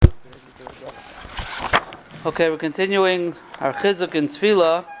Okay, we're continuing our Chizuk in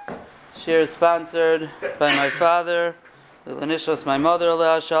Tefillah. Shir is sponsored by my father, Lanishos, my mother,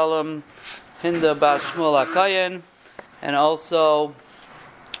 Aleh Shalom, Hinda Bas Shmuel Akayin, and also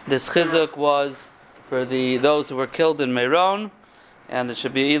this Chizuk was for those who were killed in Meron, and it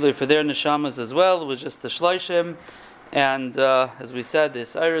should be either for their neshamas as well. It was just the Shloshim, and as we said,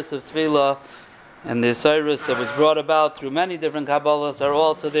 this Iris of Tefillah and this Iris that was brought about through many different Kabbalahs are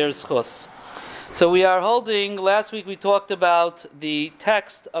all to their schus. So we are holding, last week we talked about the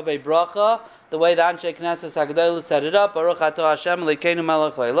text of a bracha, the way the Anshe Knesset HaGedolah set it up, Baruch Atah Hashem Elokeinu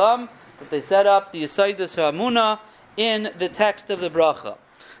Melech Haolam, that they set up the Yesodus HaEmunah in the text of the bracha.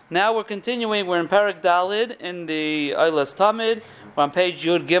 Now we're continuing, we're in Perek Dalid, in the Eilas Tamid, we're on page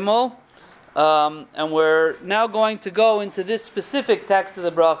Yud Gimel, and we're now going to go into this specific text of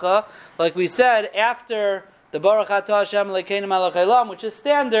the bracha. Like we said, after the Baruch Atah Hashem Elokeinu Melech Haolam, which is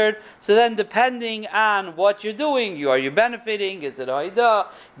standard, so then depending on what you're doing, are you benefiting, is it Haidah,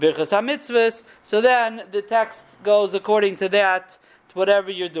 Birchas HaMitzvahs, so then the text goes according to that, to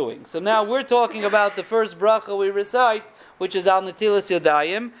whatever you're doing. So now we're talking about the first bracha we recite, which is Al Netilas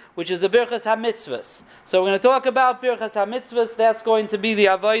Yadayim, which is the Birchas HaMitzvahs. So we're going to talk about Birchas HaMitzvahs, that's going to be the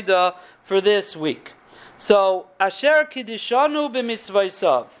Avodah for this week. So, Asher Kiddishanu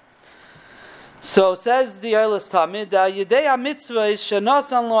b'mitzvaysav. So says the Eilas Tamid, Yedei HaMitzvah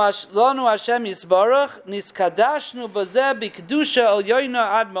shenasan lanu Hashem Yisbarach niskadashnu bazeh b'kedusha el yoyna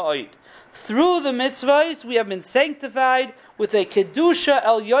ad ma'od. Through the mitzvahs, we have been sanctified with a kedusha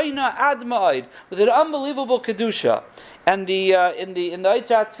el yoyna ad ma'od, with an unbelievable kedusha. And in the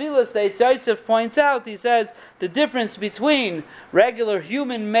Eitzat Tfilas, the Eitzaitzev points out, he says, the difference between regular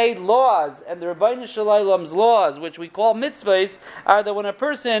human-made laws and the Rebbeinu Shalom's laws, which we call mitzvahs, are that when a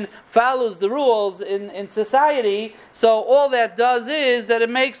person follows the rules in society, so all that does is that it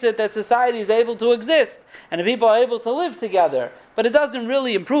makes it that society is able to exist, and the people are able to live together. But it doesn't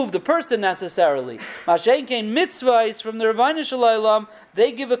really improve the person necessarily. Mashen Kain mitzvahs from the Rebbeinu Shalom,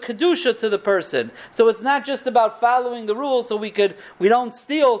 they give a kedusha to the person. So it's not just about following the rules so we don't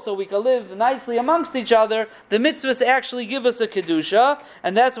steal, so we can live nicely amongst each other. The mitzvahs actually give us a kedusha,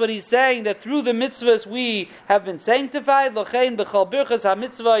 and that's what he's saying, that through the mitzvahs we have been sanctified. L'chein b'chol birchas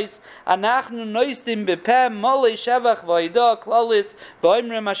ha-mitzvahs anachnu noistim b'peh molei shevach v'aidah klalis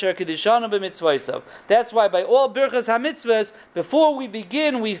v'oimrim asher kedishanu b'mitzvahsav. That's why by all birchas ha-mitzvahs, before we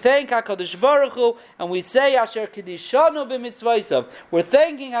begin, we thank HaKadosh Baruch Hu, and we say asher kedishanu b'mitzvahsav. We're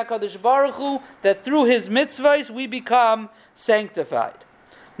thanking HaKadosh Baruch Hu that through His mitzvahs we become sanctified.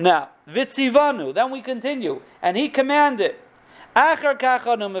 Now, Vitzivanu, then we continue, and He commanded, Achar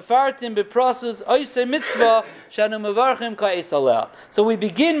kachanu mefartim beprosus oisei mitzvah shanu mevarchim ka'es aleh. So we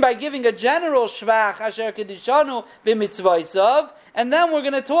begin by giving a general shvach asher kedishanu b'mitzvahsav, and then we're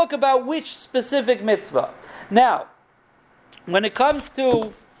going to talk about which specific mitzvah. Now, when it comes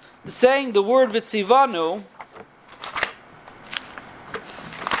to saying the word Vitzivanu,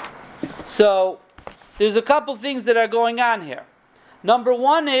 so there's a couple things that are going on here. Number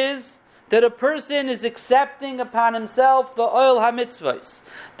one is that a person is accepting upon himself the oil ha-mitzvahs.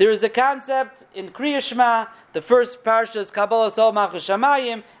 There is a concept in Kriya Shema, the first parsha is Kabbalah Sol Malchus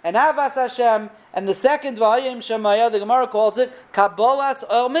Shamayim and Avas Hashem, and the second V'hayim Shemaya, the Gemara calls it Kabbalas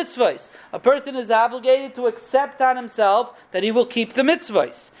Oil Mitzvahs. A person is obligated to accept on himself that he will keep the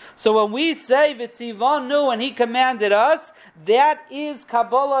mitzvahs. So when we say Vitzivanu and He commanded us, that is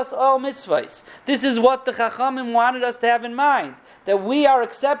Kabbalas Oil Mitzvahs. This is what the Chachamim wanted us to have in mind, that we are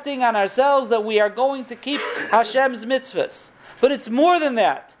accepting on ourselves that we are going to keep Hashem's mitzvahs. But it's more than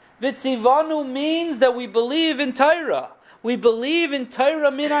that. Vitzivanu means that we believe in Torah. We believe in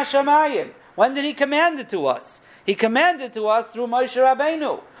Torah min hashamayim. When did He command it to us? He commanded to us through Moshe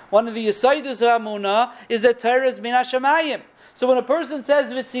Rabbeinu. One of the Yesodus HaEmunah is that Torah is min hashamayim. So when a person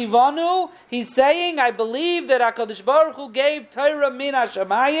says Vitzivanu, he's saying, I believe that HaKadosh Baruch Hu gave Torah min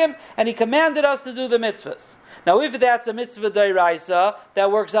hashamayim, and He commanded us to do the mitzvahs. Now if that's a mitzvah d'oraisa,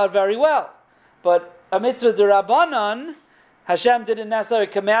 that works out very well. But a mitzvah d'Rabbanan, Hashem didn't necessarily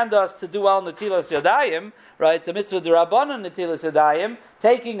command us to do Al Netilas Yadayim, right? It's a mitzvah d'Rabbanan Netilas Yadayim.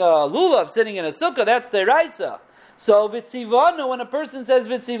 Taking a lulav, sitting in a sukkah, that's d'oraisa. So Vitzivanu, when a person says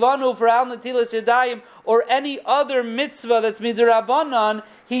Vitzivanu for Al Netilas Yadayim or any other mitzvah that's midrabanan,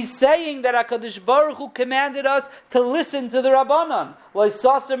 he's saying that HaKadosh Baruch Hu commanded us to listen to the Rabbanan.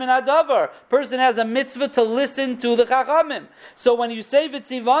 Loisasar min hadavar. Person has a mitzvah to listen to the Chachamim. So when you say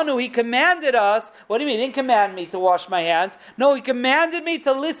Vitzivanu, He commanded us. What do you mean? He didn't command me to wash my hands. No, He commanded me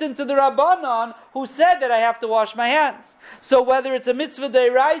to listen to the Rabbanan who said that I have to wash my hands. So whether it's a mitzvah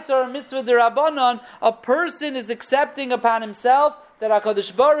d'oraisa or a mitzvah d'Rabbanan, a person is accepting upon himself that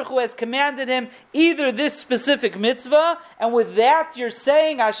HaKadosh Baruch Hu has commanded him either this specific mitzvah, and with that you're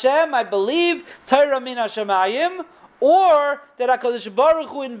saying, Hashem, I believe, Torah min Hashemayim, or that HaKadosh Baruch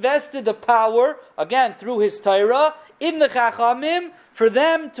Hu invested the power, again, through his Torah, in the Chachamim, for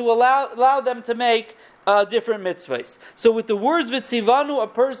them to allow them to make different mitzvahs. So with the words V'tzivanu, a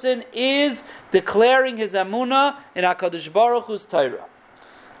person is declaring his amunah in HaKadosh Baruch Hu's Torah.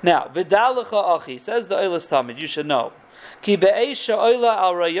 Now, V'dalecha achi, says the Eilas Tamid, you should know, Ki be'eisha oila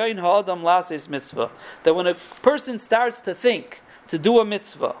al rayon ha'adam lases mitzvah, that when a person starts to think, to do a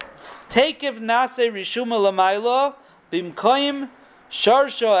mitzvah, Tekev nase rishuma lamayla, bimkoim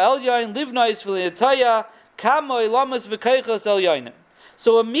sharsha el yain livnais v'liataya, kamoy lamas v'keichas el yainim.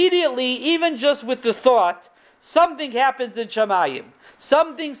 So immediately, even just with the thought, something happens in Shamayim.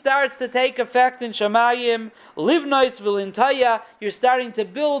 Something starts to take effect in Shamayim. Livnois v'lintaya, you're starting to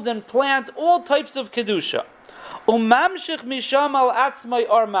build and plant all types of kedusha. Umamshich misham al atzmai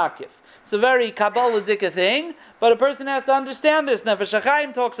or makif. It's a very Kabbalistic thing, but a person has to understand this. Nefesh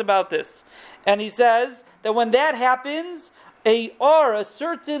HaChaim talks about this. And he says that when that happens, a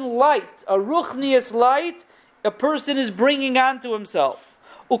certain light, a ruchnius light, a person is bringing onto himself.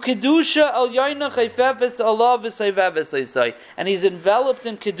 Ukedusha al yoina chayfefes Allah v'sayveves, and he's enveloped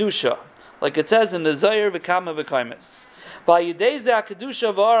in kedusha, like it says in the Zayir v'kama v'kaimis. V'yidei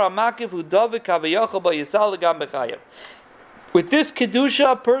kedusha v'ar amakiv hu davik kavayachal b'yisal legam b'chayev. With this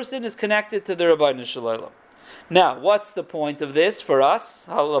kedusha, a person is connected to the Rabbeinu Shalom. Now, what's the point of this for us?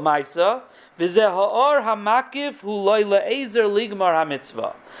 Halamaisa. V'zeh ha'or ha'makif hu loy le'ezer ligmar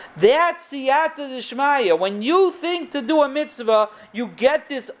ha'mitzvah. That's siyata d'shmaya. When you think to do a mitzvah, you get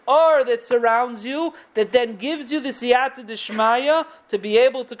this or that surrounds you, that then gives you the siyata d'shmaya to be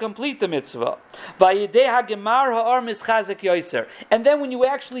able to complete the mitzvah. V'yidei ha'gemar ha'or mischazek yoser. And then when you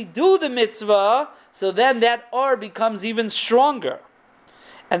actually do the mitzvah, so then that or becomes even stronger.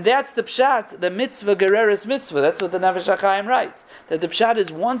 And that's the pshat, the mitzvah gereris mitzvah. That's what the Nefesh HaChaim writes. That the pshat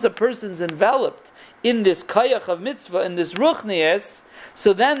is once a person's enveloped in this kayach of mitzvah, in this ruchnias,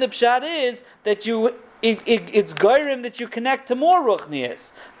 so then the pshat is that it's geirim that you connect to more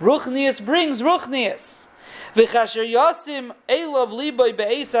ruchnias. Ruchnias brings ruchnias. V'chasher yasim elav liboy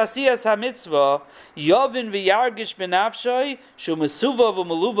be'eis asiyas ha-mitzvah yavin v'yargish benafshay shu mesuvav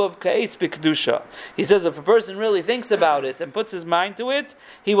u'melubav ka'eis b'kedusha. He says if a person really thinks about it and puts his mind to it,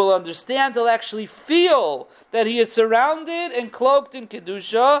 he will understand, he'll actually feel that he is surrounded and cloaked in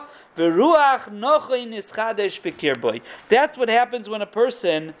kedusha. V'ruach nochoi nischadesh b'kirboy. That's what happens when a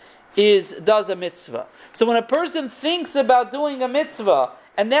person does a mitzvah. So when a person thinks about doing a mitzvah,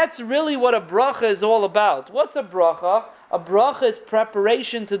 and that's really what a bracha is all about. What's a bracha? A bracha is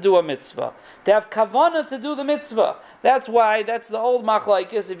preparation to do a mitzvah. To have kavanah to do the mitzvah. That's why, that's the old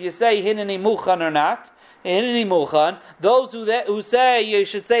machlaikis, if you say hineni muchan or not. Hineni muchan. Those who say you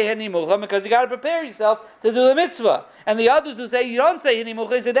should say hineni muchan because you got to prepare yourself to do the mitzvah. And the others who say you don't say hineni muchan,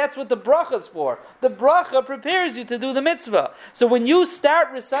 they say that's what the bracha is for. The bracha prepares you to do the mitzvah. So when you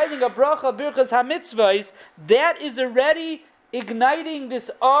start reciting a bracha, birchas ha-mitzvahs, that is already igniting this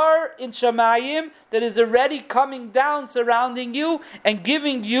R in Shamayim that is already coming down, surrounding you, and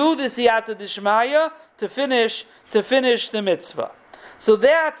giving you the siyata d'shmaya to finish the mitzvah. So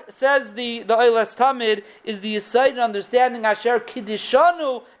that, says the Eilas Tamid, is the Yisayid understanding Asher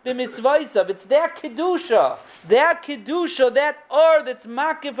Kiddishanu b'mitzvaysav. It's that Kiddusha, that R that's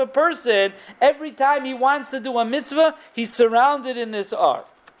makif a person. Every time he wants to do a mitzvah, he's surrounded in this R.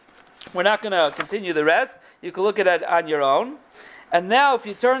 We're not going to continue the rest. You can look at it on your own. And now, if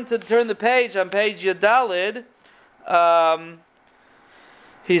you turn the page, on page Yadalid,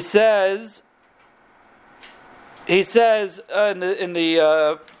 he says in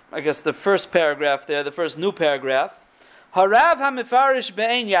the I guess the first paragraph there, the first new paragraph, Harav hamifarish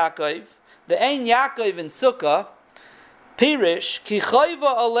be'ein Yaakov, the Ein Yaakov in Sukkah, Pirish, ki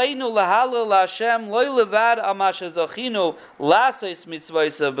chayva aleinu lahalel Hashem loy levad amasha zachinu laseis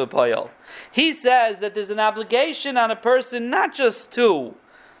mitzvaysa b'payal. He says that there's an obligation on a person not just to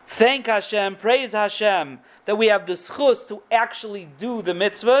thank Hashem, praise Hashem, that we have the schus to actually do the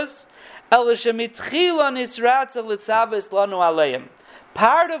mitzvahs, ela shemitchila nisratza litzaves lanu aleim.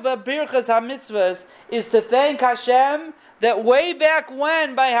 Part of a birchas ha-mitzvahs is to thank Hashem that way back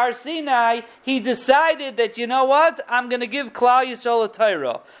when, by Har Sinai, he decided that, you know what, I'm going to give Klal Yisrael a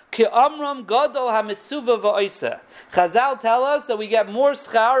Torah. Ki amram gadol ha-mitzuva v'oiseh. Chazal tell us that we get more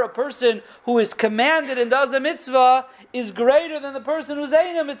schar. A person who is commanded and does a mitzvah is greater than the person who's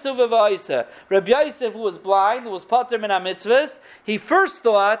ain't a mitzvah v'oiseh. Rabbi Yosef, who was blind, who was pater min ha-mitzvahs, he first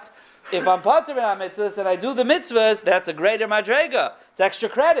thought, if I'm pater min ha-mitzvahs and I do the mitzvahs, that's a greater madrega. It's extra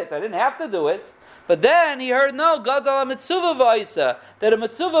credit. I didn't have to do it. But then he heard, no, Gadol HaMitzvah V'Aisa, that a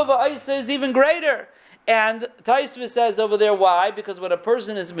Mitzvah V'Aisa is even greater. And Taisva says over there, why? Because when a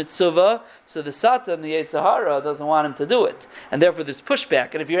person is mitzvah, so the Satan, the Yetzer Hara, doesn't want him to do it. And therefore there's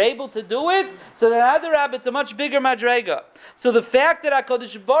pushback. And if you're able to do it, so then Adarab, it's a much bigger madrega. So the fact that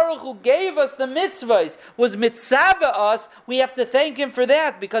HaKadosh Baruch Hu gave us the mitzvahs, was mitzvah us, we have to thank him for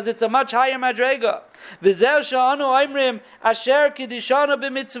that, because it's a much higher madrega. V'zeh she'anu oimrim, asher kiddishanu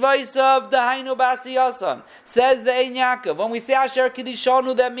b'mitzvahsav dahainu b'asiyasan. Says the Ein Yaakov. When we say asher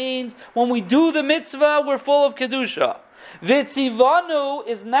kiddishanu, that means when we do the mitzvah, we're full of kedusha. Vitzivanu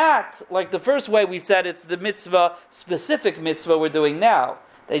is not like the first way we said it's the mitzvah, specific mitzvah we're doing now.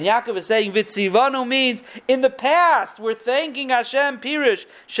 Then Yaakov is saying Vitzivanu means in the past we're thanking Hashem Pirish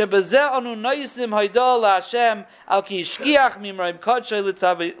Shebazeh anu noisim haidol Hashem al ki ishkiach mimraim kodshay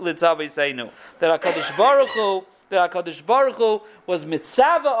litzaviseinu. That HaKadosh Baruch Hu was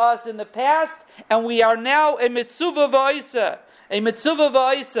mitzvah us in the past, and we are now a mitzvah v'aisa. A mitzvah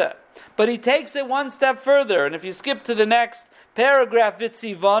v'aisa. But he takes it one step further, and if you skip to the next paragraph,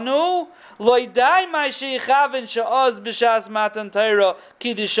 Vitzivanu, loidai mai sheyichaven she'oz b'shas matan Torah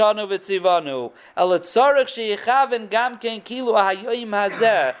kiddishanu vitzivanu, el tzorich sheyichaven gam ken kilu hayoyim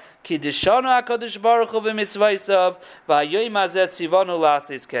hazeh kiddishanu HaKadosh Baruch Hu b'mitzvaysav v'hayoyim hazeh tzivanu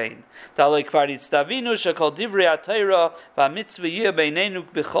lasis kein. Taloi kvar nitztavinu shekol divrei HaTorah v'amitzvah yeh beinenu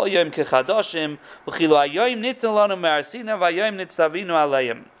b'chol yom kechadoshim v'chilu hayoyim nitin lanu me'arsina v'hayoyim nitztavinu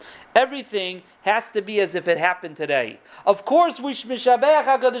aleim. Everything has to be as if it happened today. Of course, we mishabech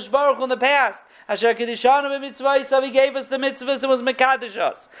HaKadosh Baruch Hu in the past. Asher Kiddishanu b'mitzvah, he gave us the mitzvahs and was mekadosh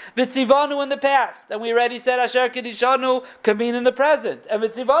us. Vitzivanu in the past, and we already said Asher Kiddishanu can mean in the present, and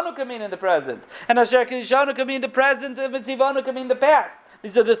Vitzivanu can mean in the present, and Asher Kiddishanu can mean the present, and Vitzivanu can mean the past.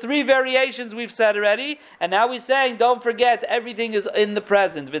 These are the three variations we've said already, and now we're saying, don't forget, everything is in the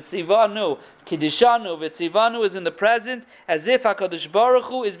present. Vitzivanu, Kiddishanu, Vitzivanu is in the present, as if HaKadosh Baruch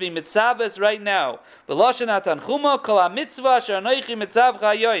Hu is being mitzavahs right now. V'loshen hatanchuma, kol ha-mitzvah asher anoichi mitzavcha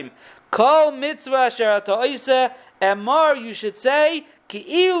hayoim. Kol mitzvah asher ha'to'isa, emar, you should say,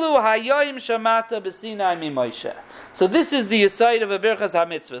 ki'ilu hayoim shamata b'sinai mi Moshe. So this is the aside of a Birchas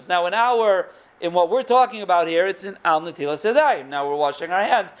HaMitzvahs. Now in what we're talking about here, it's in Al Netilas Yadayim. Now we're washing our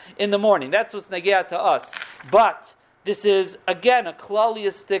hands in the morning. That's what's negea to us. But this is, again, a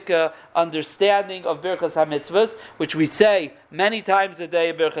klaliistic understanding of Birchas HaMitzvahs, which we say many times a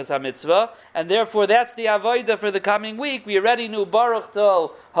day, Birchas HaMitzvah, and therefore that's the avodah for the coming week. We already knew Baruch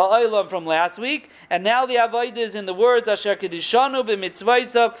Tol Ha'olam from last week, and now the avodah is in the words, Asher Kiddishanu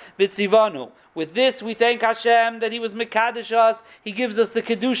b'mitzvaysav v'tzivanu. With this, we thank Hashem that He was mekadosh us. He gives us the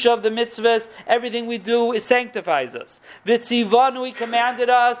kedusha of the mitzvahs. Everything we do sanctifies us. Vitzivanu, He commanded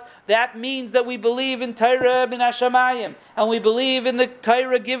us. That means that we believe in Torah bin Hashamayim, and we believe in the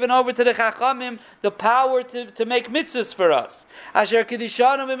Torah given over to the Chachamim, the power to make mitzvahs for us. Asher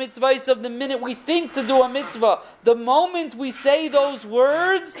Kiddishanu b'mitzvaysav. The minute we think to do a mitzvah, the moment we say those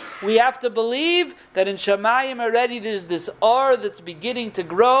words, we have to believe that in Shamayim already there's this or that's beginning to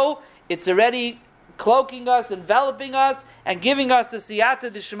grow. It's already cloaking us, enveloping us, and giving us the siyata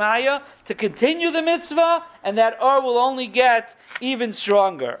d'shmaya to continue the mitzvah, and that or will only get even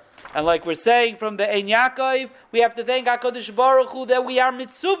stronger. And like we're saying from the Ein Yaakov, we have to thank HaKadosh Baruch Hu that we are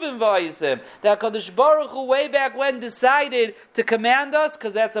mitzuvim v'ayisim. That HaKadosh Baruch Hu way back when decided to command us,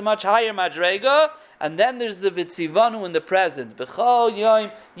 because that's a much higher madrega. And then there's the Vitzivanu in the present. B'chol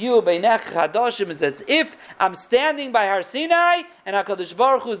yom yu beinech chadoshim is as if I'm standing by Har Sinai and HaKadosh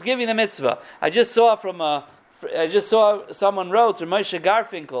Baruch Hu is giving the mitzvah. I just saw someone wrote from Moshe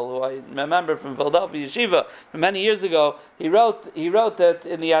Garfinkel, who I remember from Philadelphia Yeshiva from many years ago. He wrote that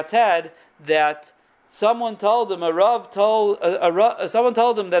in the Ated that someone told him, someone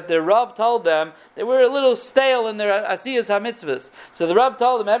told him that their Rav told them they were a little stale in their Asiyas HaMitzvahs. So the Rav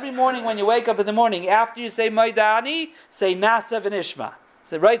told them, every morning when you wake up in the morning, after you say Maidani, say Nasav and Ishma.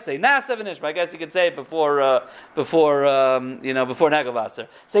 So say Nasav and Ishma. I guess you could say it before Nagavasar.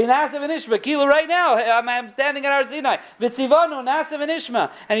 Say Nasav and Ishma. Kilo right now. I'm standing at Har Sinai. Vitzivanu Nasav and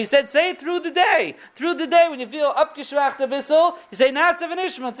Ishma. And he said, say it through the day. Through the day, when you feel upgeshvacht abissal, you say Nasav and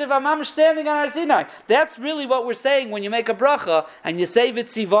Ishma. It's if I'm standing on Har Sinai. That's really what we're saying when you make a bracha and you say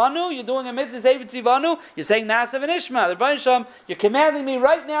Vitzivanu. You're doing a mitzvah. Say Vitzivanu. You're saying Nasav and Ishma. The Rebbeinu Shalom, you're commanding me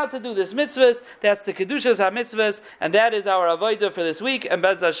right now to do this mitzvahs. That's the kedushas ha-mitzvahs, and that is our avodah for this week. And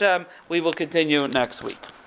Bez Hashem, we will continue next week.